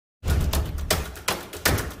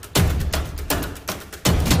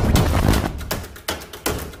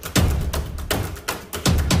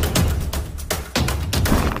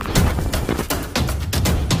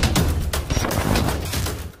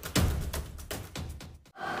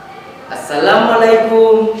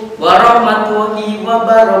Assalamualaikum warahmatullahi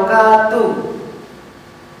wabarakatuh.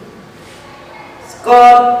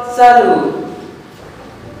 Scott Salu.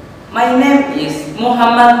 My name is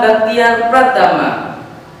Muhammad Baktiar Pratama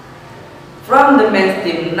from the men's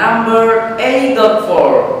team number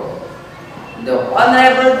A.04. The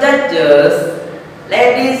honorable judges,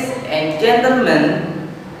 ladies and gentlemen,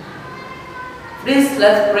 please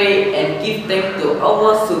let's pray and give thanks to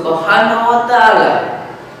Allah Subhanahu wa Ta'ala.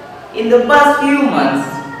 In the past few months,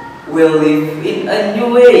 we live in a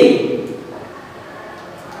new way.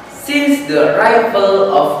 Since the arrival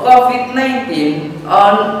of COVID-19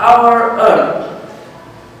 on our earth,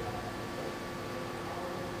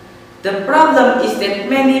 the problem is that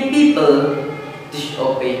many people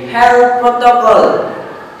disobey health protocol.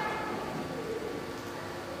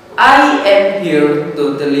 I am here to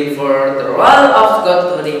deliver the role of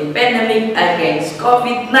God during pandemic against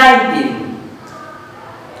COVID-19.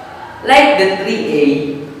 Like the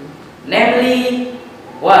 3A, namely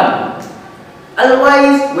 1.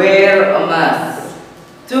 Always wear a mask.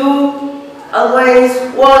 2. Always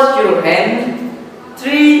wash your hands.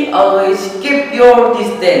 3. Always keep your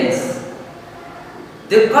distance.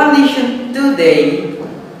 The condition today,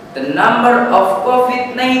 the number of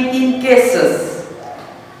COVID-19 cases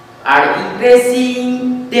are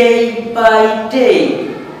increasing day by day.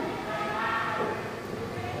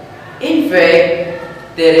 In fact,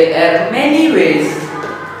 there are many ways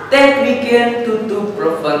that we can do to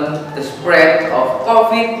prevent the spread of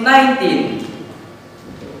COVID-19.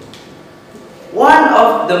 One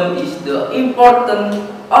of them is the importance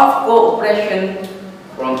of cooperation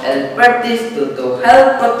from health parties to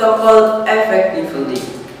health protocol effectively.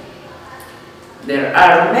 There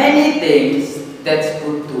are many things that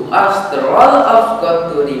put to us the role of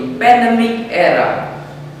God during pandemic era.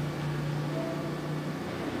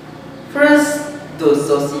 First, to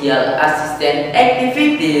social assistance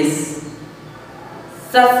activities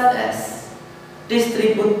such as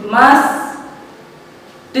distribute masks,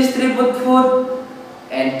 distribute food,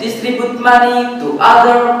 and distribute money to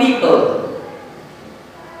other people.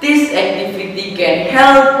 This activity can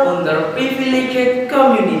help underprivileged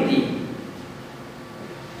community.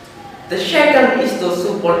 The second is to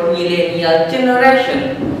support millennial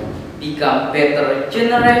generation become better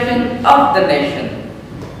generation of the nation.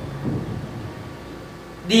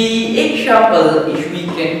 The example is we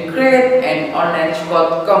can create an online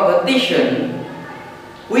sport competition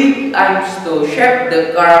which aims to shape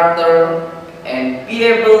the character and be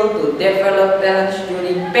able to develop talents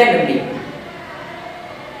during pandemic.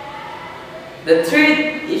 The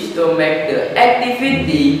third is to make the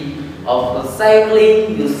activity of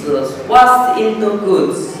recycling useless waste into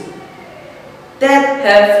goods that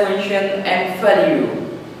have function and value.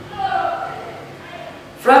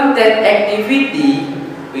 From that activity,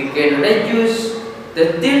 we can reduce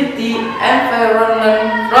the dirty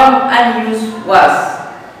environment from unused waste.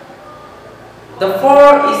 The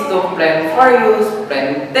fourth is to plant various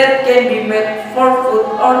plants that can be made for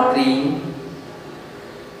food or drink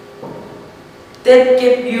that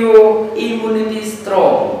keep your immunity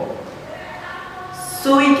strong,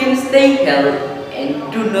 so we can stay healthy and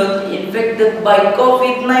do not infected by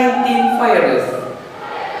COVID-19 virus.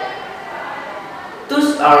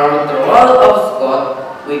 Those are the role of God,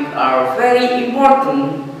 which are very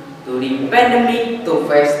important during pandemic to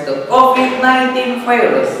face the COVID-19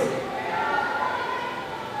 virus.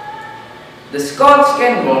 The Scots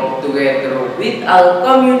can work together with our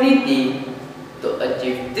community to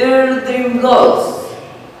achieve their dream goals,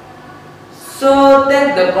 so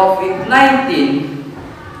that the COVID-19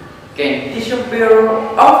 can disappear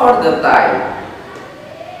over the time.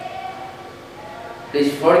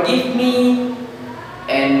 Please forgive me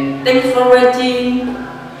and thanks for watching.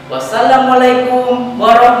 Wassalamualaikum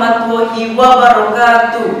warahmatullahi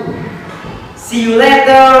wabarakatuh. See you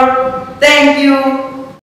later. Thank you.